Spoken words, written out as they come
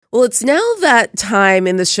Well, it's now that time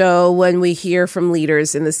in the show when we hear from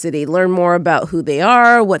leaders in the city, learn more about who they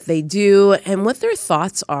are, what they do, and what their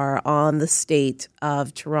thoughts are on the state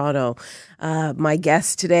of Toronto. My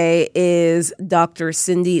guest today is Dr.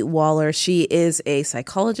 Cindy Wahler. She is a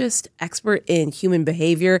psychologist, expert in human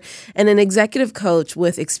behavior, and an executive coach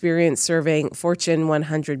with experience serving Fortune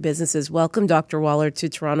 100 businesses. Welcome, Dr. Wahler, to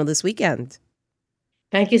Toronto this weekend.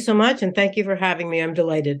 Thank you so much, and thank you for having me. I'm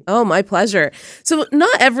delighted. Oh, my pleasure. So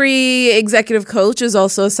not every executive coach is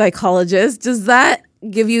also a psychologist. Does that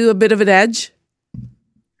give you a bit of an edge?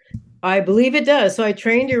 I believe it does. So I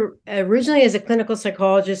trained originally as a clinical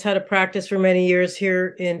psychologist, had a practice for many years here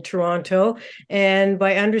in Toronto. And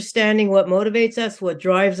by understanding what motivates us, what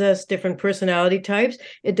drives us, different personality types,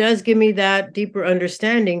 it does give me that deeper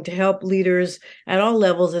understanding to help leaders at all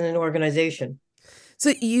levels in an organization.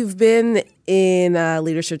 So you've been in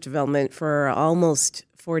leadership development for almost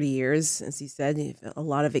 40 years, as you said. You've a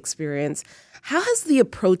lot of experience. How has the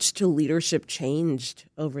approach to leadership changed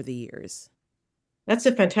over the years? That's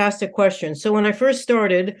a fantastic question. So when I first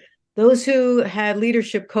started, those who had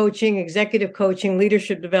leadership coaching, executive coaching,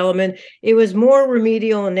 leadership development, it was more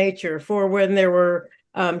remedial in nature for when there were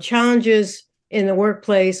challenges in the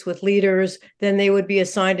workplace with leaders, then they would be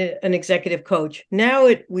assigned an executive coach. Now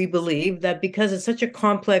we believe that because it's such a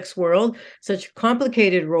complex world, such a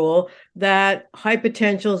complicated role, that high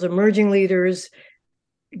potentials, emerging leaders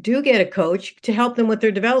do get a coach to help them with their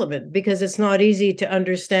development, because it's not easy to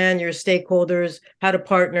understand your stakeholders, how to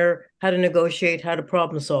partner, how to negotiate, how to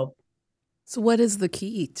problem solve. So what is the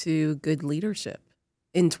key to good leadership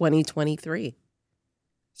in 2023?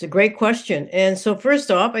 It's a great question. And so first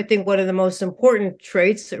off, I think one of the most important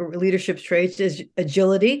traits, or leadership traits, is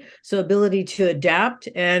agility. So ability to adapt.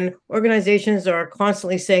 And organizations are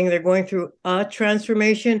constantly saying they're going through a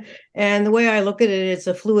transformation. And the way I look at it, it's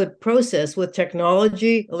a fluid process with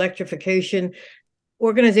technology, electrification.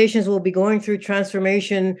 Organizations will be going through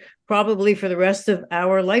transformation probably for the rest of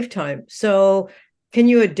our lifetime. So can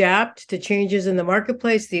you adapt to changes in the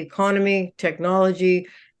marketplace, the economy, technology,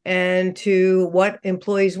 and to what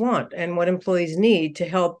employees want and what employees need to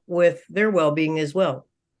help with their well-being as well?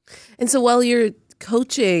 And so while you're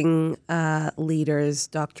coaching leaders,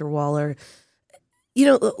 Dr. Wahler,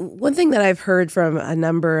 one thing that I've heard from a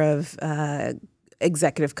number of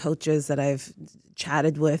executive coaches that I've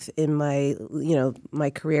chatted with in my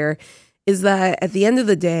career is that at the end of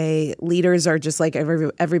the day, leaders are just like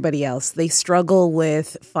everybody else. They struggle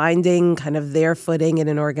with finding kind of their footing in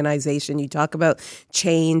an organization. You talk about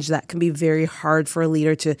change. That can be very hard for a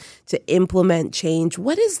leader to implement change.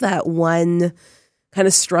 What is that one kind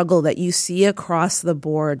of struggle that you see across the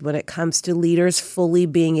board when it comes to leaders fully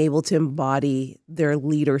being able to embody their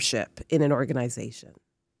leadership in an organization?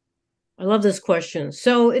 I love this question.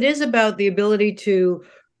 So it is about the ability to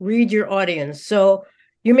read your audience. So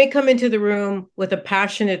you may come into the room with a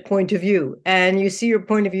passionate point of view and you see your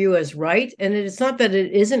point of view as right. And it's not that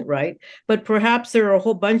it isn't right, but perhaps there are a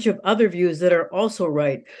whole bunch of other views that are also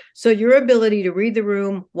right. So your ability to read the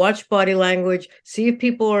room, watch body language, see if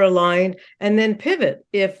people are aligned, and then pivot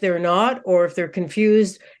if they're not, or if they're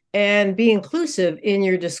confused, and be inclusive in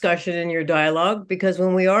your discussion and your dialogue. Because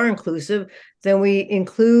when we are inclusive, then we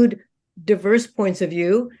include diverse points of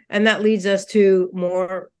view, and that leads us to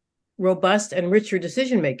more robust and richer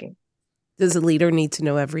decision making. Does a leader need to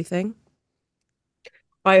know everything?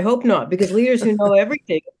 I hope not, because leaders who know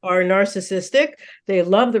everything are narcissistic. They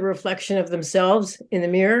love the reflection of themselves in the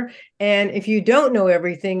mirror. And if you don't know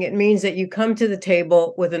everything, it means that you come to the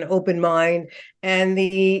table with an open mind and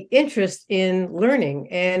the interest in learning.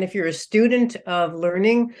 And if you're a student of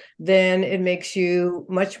learning, then it makes you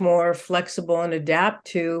much more flexible and adapt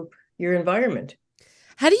to your environment.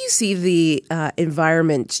 How do you see the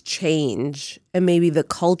environment change and maybe the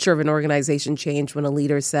culture of an organization change when a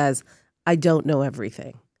leader says, I don't know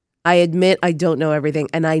everything. I admit I don't know everything,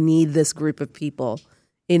 and I need this group of people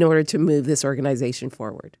in order to move this organization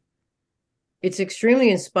forward? It's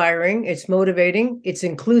extremely inspiring. It's motivating. It's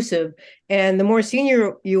inclusive. And the more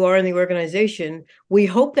senior you are in the organization, we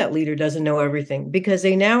hope that leader doesn't know everything, because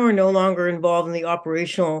they now are no longer involved in the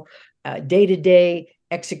operational day-to-day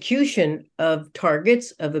execution of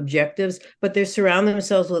targets, of objectives, but they surround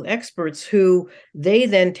themselves with experts who they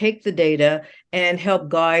then take the data and help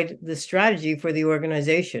guide the strategy for the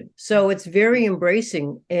organization. So it's very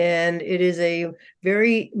embracing, and it is a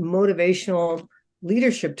very motivational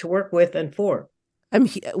leadership to work with and for.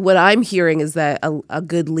 What I'm hearing is that a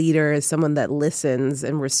good leader is someone that listens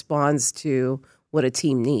and responds to what a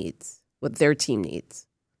team needs, what their team needs.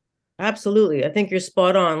 Absolutely. I think you're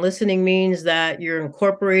spot on. Listening means that you're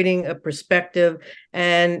incorporating a perspective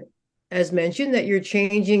and as mentioned, that you're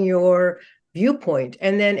changing your viewpoint,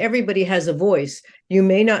 and then everybody has a voice. You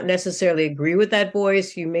may not necessarily agree with that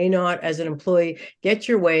voice. You may not, as an employee, get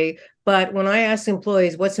your way. But when I ask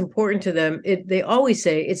employees what's important to them, they always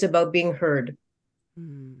say it's about being heard.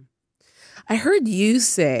 I heard you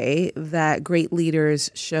say that great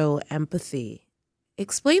leaders show empathy.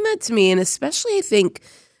 Explain that to me, and especially I think,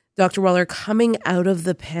 Dr. Wahler, coming out of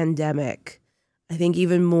the pandemic, I think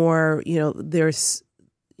even more, there's,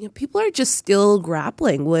 people are just still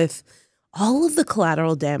grappling with all of the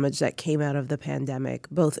collateral damage that came out of the pandemic,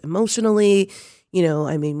 both emotionally, we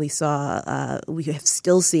have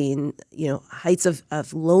still seen, heights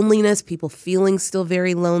of loneliness, people feeling still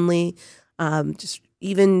very lonely, just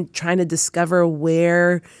even trying to discover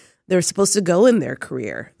where they're supposed to go in their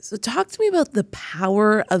career. So talk to me about the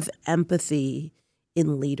power of empathy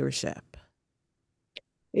in leadership.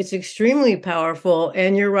 It's extremely powerful.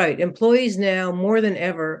 And you're right. Employees now more than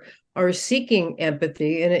ever are seeking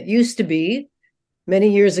empathy. And it used to be many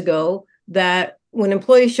years ago that when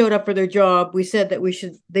employees showed up for their job, we said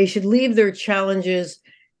that they should leave their challenges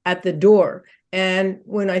at the door. And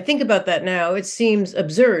when I think about that now, it seems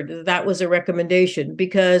absurd that that was a recommendation,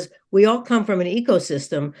 because we all come from an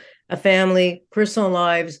ecosystem, a family, personal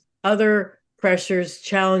lives, other pressures,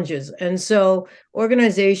 challenges. And so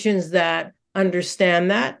organizations that understand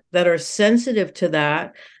that are sensitive to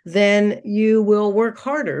that, then you will work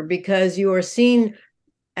harder because you are seen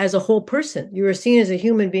as a whole person. You are seen as a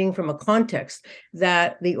human being from a context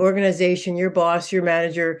that the organization, your boss, your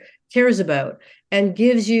manager cares about, and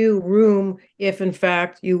gives you room if, in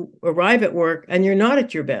fact, you arrive at work and you're not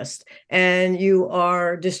at your best and you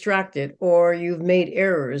are distracted, or you've made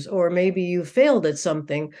errors, or maybe you failed at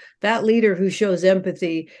something. That leader who shows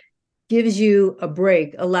empathy gives you a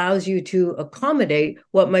break, allows you to accommodate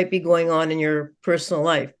what might be going on in your personal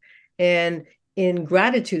life. And in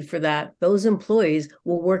gratitude for that, those employees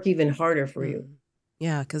will work even harder for you.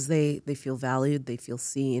 Yeah, because they feel valued, they feel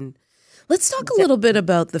seen. Let's talk a little bit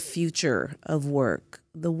about the future of work.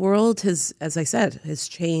 The world has, as I said, has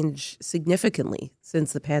changed significantly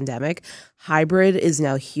since the pandemic. Hybrid is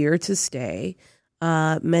now here to stay.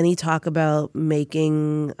 Many talk about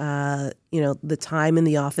making, the time in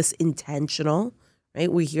the office intentional,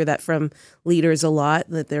 right? We hear that from leaders a lot,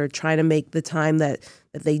 that they're trying to make the time that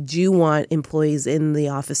they do want employees in the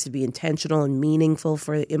office to be intentional and meaningful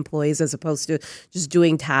for employees, as opposed to just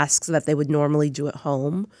doing tasks that they would normally do at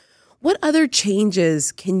home. What other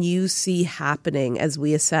changes can you see happening as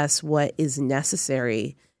we assess what is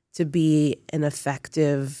necessary to be an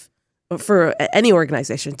effective, for any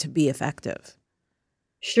organization to be effective?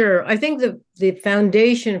 Sure. I think the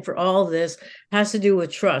foundation for all this has to do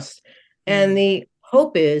with trust. And the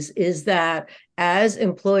hope is that as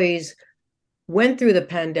employees went through the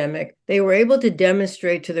pandemic, they were able to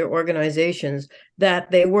demonstrate to their organizations that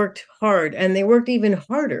they worked hard, and they worked even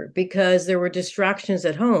harder because there were distractions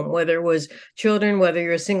at home, whether it was children, whether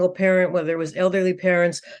you're a single parent, whether it was elderly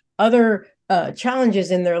parents, other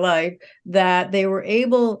challenges in their life that they were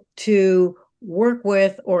able to work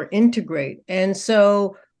with or integrate. And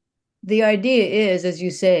so the idea is, as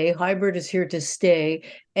you say, hybrid is here to stay.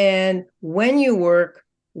 And when you work,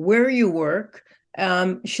 where you work,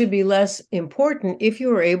 should be less important if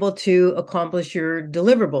you are able to accomplish your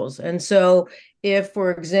deliverables. And so if,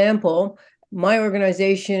 for example, my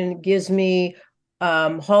organization gives me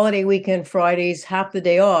holiday weekend Fridays, half the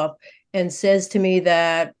day off, and says to me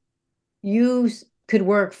that you could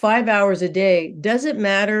work 5 hours a day, doesn't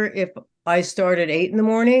matter if I start at 8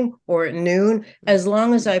 a.m. or at noon, as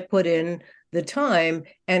long as I put in the time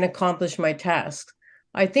and accomplish my tasks.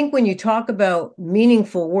 I think when you talk about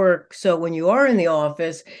meaningful work, so when you are in the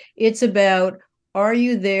office, it's about, are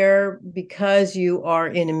you there because you are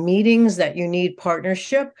in meetings that you need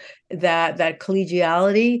partnership, that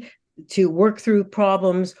collegiality to work through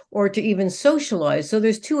problems, or to even socialize? So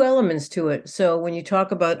there's two elements to it. So when you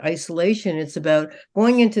talk about isolation, it's about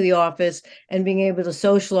going into the office and being able to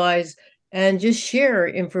socialize and just share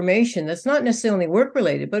information that's not necessarily work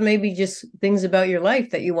related, but maybe just things about your life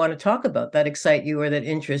that you want to talk about that excite you or that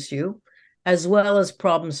interest you, as well as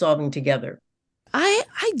problem solving together.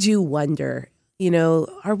 I do wonder,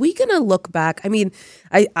 are we going to look back? I mean,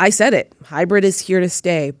 I said it, hybrid is here to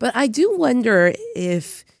stay, but I do wonder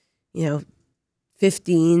if,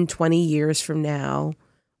 15, 20 years from now,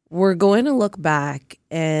 we're going to look back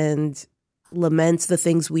and lament the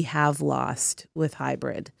things we have lost with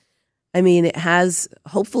hybrid. I mean, it has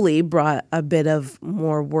hopefully brought a bit of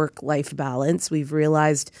more work-life balance. We've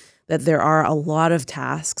realized that there are a lot of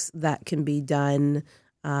tasks that can be done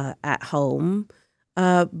at home.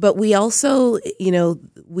 But we also,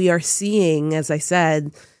 we are seeing, as I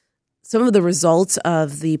said, some of the results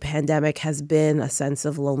of the pandemic has been a sense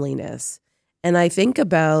of loneliness. And I think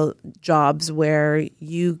about jobs where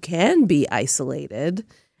you can be isolated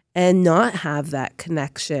and not have that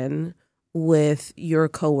connection with your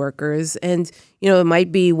coworkers. And, it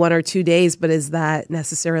might be 1 or 2 days, but is that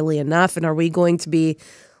necessarily enough? And are we going to be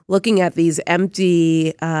looking at these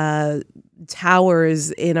empty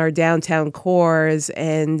towers in our downtown cores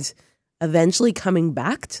and eventually coming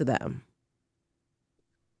back to them?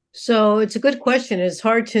 So it's a good question. It's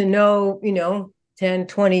hard to know, 10,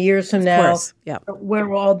 20 years from now, where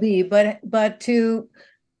we'll all be. But to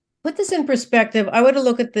put this in perspective, I would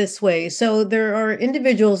look at this way. So there are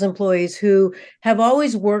individuals, employees who have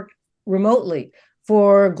always worked remotely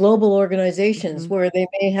for global organizations where they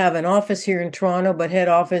may have an office here in Toronto, but head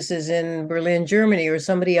office is in Berlin, Germany, or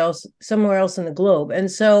somewhere else in the globe.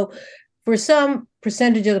 And so for some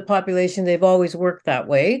percentage of the population, they've always worked that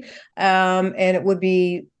way. And it would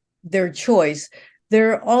be their choice.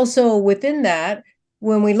 There also within that,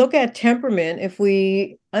 when we look at temperament, if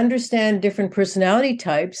we understand different personality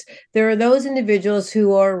types, there are those individuals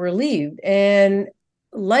who are relieved and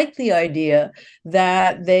like the idea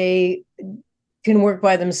that they can work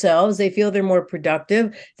by themselves. They feel they're more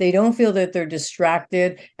productive. They don't feel that they're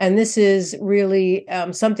distracted. And this is really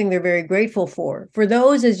something they're very grateful for. For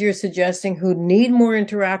those, as you're suggesting, who need more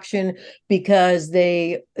interaction because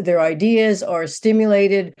their ideas are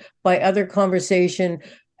stimulated by other conversation,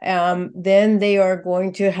 then they are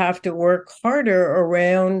going to have to work harder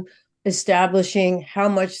around establishing how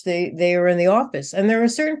much they are in the office. And there are a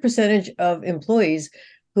certain percentage of employees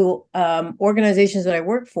who organizations that I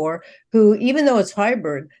work for, who, even though it's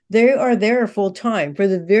hybrid, they are there full time for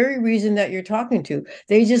the very reason that you're talking to.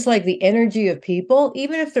 They just like the energy of people,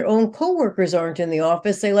 even if their own coworkers aren't in the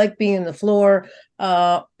office. They like being on the floor,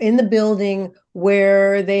 in the building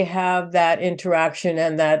where they have that interaction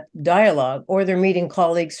and that dialogue, or they're meeting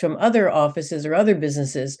colleagues from other offices or other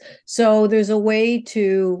businesses. So there's a way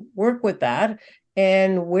to work with that.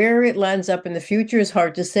 And where it lands up in the future is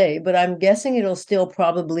hard to say, but I'm guessing it'll still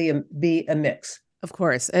probably be a mix. Of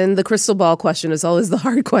course. And the crystal ball question is always the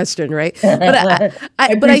hard question, right? But I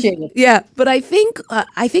appreciate it. Yeah, but I think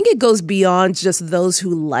it goes beyond just those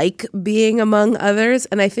who like being among others.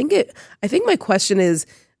 And I think my question is,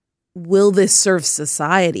 will this serve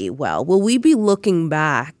society well? Will we be looking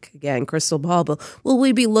back, again, crystal ball, but will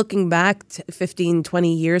we be looking back 15,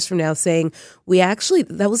 20 years from now saying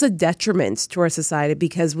that was a detriment to our society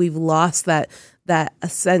because we've lost that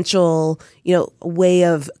essential, way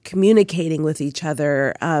of communicating with each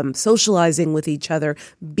other, socializing with each other,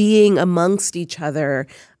 being amongst each other,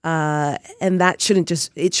 and that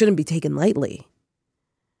shouldn't be taken lightly.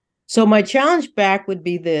 So my challenge back would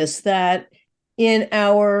be this, that in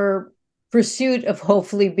our pursuit of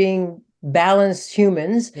hopefully being balanced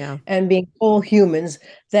humans and being whole humans,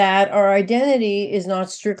 that our identity is not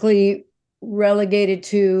strictly relegated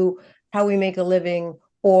to how we make a living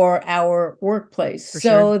or our workplace.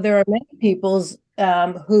 So there are many people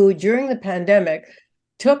who during the pandemic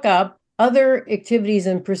took up other activities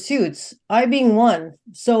and pursuits, I being one.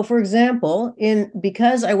 So for example,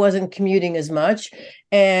 because I wasn't commuting as much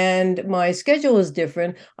and my schedule was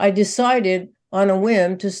different, I decided on a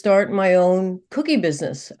whim to start my own cookie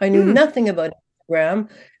business. I knew nothing about Instagram.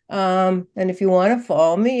 And if you want to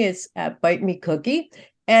follow me, it's at Bite Me Cookie.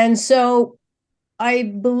 And so I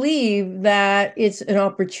believe that it's an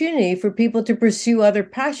opportunity for people to pursue other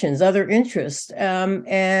passions, other interests.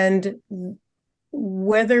 And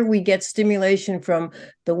whether we get stimulation from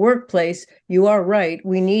the workplace, you are right.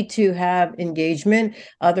 We need to have engagement.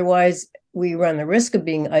 Otherwise, we run the risk of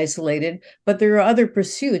being isolated, but there are other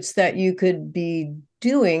pursuits that you could be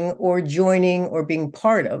doing or joining or being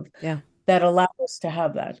part of that allow us to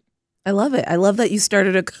have that. I love it. I love that you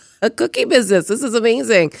started a cookie business. This is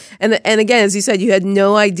amazing. And again, as you said, you had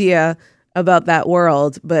no idea about that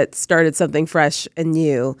world, but started something fresh and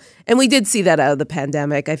new. And we did see that out of the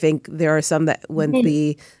pandemic. I think there are some that went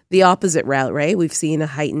the opposite route, right? We've seen a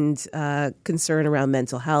heightened concern around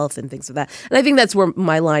mental health and things like that. And I think that's where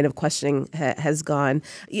my line of questioning has gone.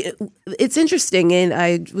 It's interesting. And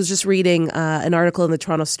I was just reading an article in the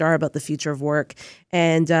Toronto Star about the future of work.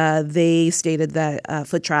 And they stated that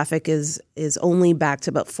foot traffic is only back to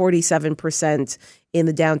about 47% in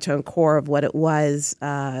the downtown core of what it was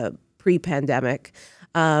pre-pandemic.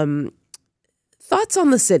 Thoughts on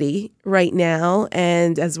the city right now,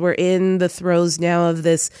 and as we're in the throes now of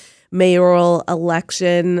this mayoral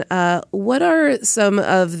election, what are some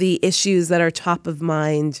of the issues that are top of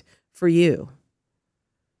mind for you?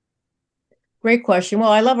 Great question.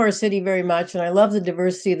 Well, I love our city very much, and I love the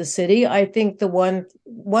diversity of the city. I think the one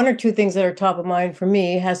or two things that are top of mind for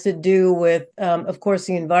me has to do with, of course,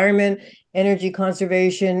 the environment, energy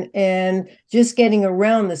conservation, and just getting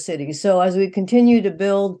around the city. So as we continue to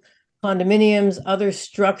build condominiums, other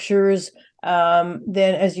structures,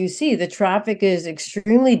 then as you see, the traffic is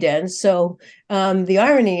extremely dense. So the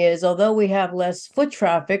irony is, although we have less foot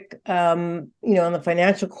traffic, in the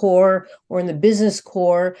financial core or in the business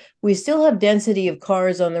core, we still have density of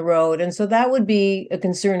cars on the road. And so that would be a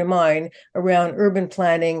concern of mine around urban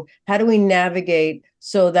planning. How do we navigate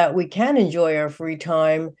so that we can enjoy our free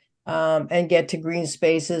time and get to green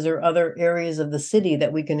spaces or other areas of the city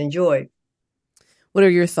that we can enjoy? What are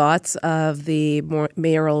your thoughts of the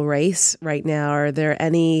mayoral race right now? Are there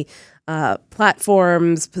any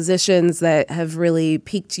platforms, positions that have really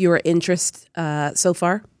piqued your interest so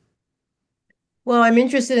far? Well, I'm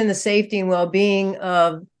interested in the safety and well-being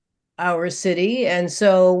of our city. And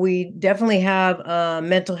so we definitely have a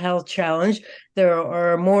mental health challenge. There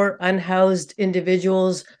are more unhoused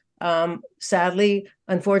individuals, sadly,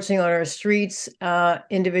 unfortunately, on our streets,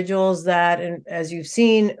 individuals that, and as you've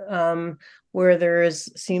seen, where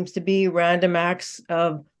seems to be random acts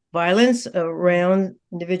of violence around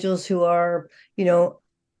individuals who are,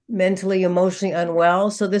 mentally, emotionally unwell.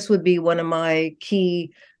 So this would be one of my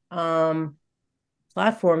key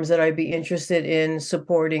platforms that I'd be interested in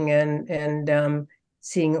supporting and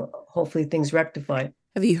seeing hopefully things rectified.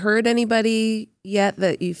 Have you heard anybody yet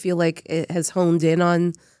that you feel like it has honed in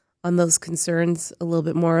on those concerns a little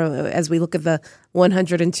bit more as we look at the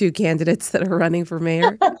 102 candidates that are running for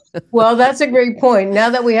mayor? Well, that's a great point. Now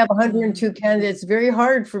that we have 102 candidates, very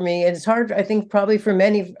hard for me. It's hard, I think, probably for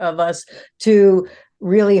many of us to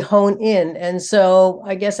really hone in. And so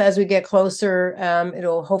I guess as we get closer,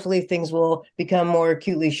 it'll hopefully things will become more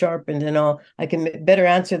acutely sharpened, and I can better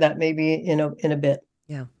answer that maybe in a bit.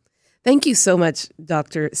 Yeah. Thank you so much,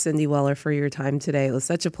 Dr. Cindy Wahler, for your time today. It was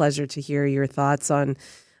such a pleasure to hear your thoughts on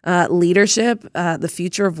leadership, the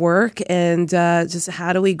future of work, and just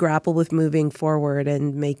how do we grapple with moving forward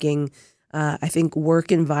and making, I think,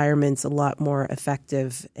 work environments a lot more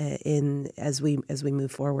effective as we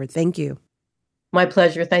move forward. Thank you. My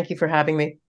pleasure. Thank you for having me.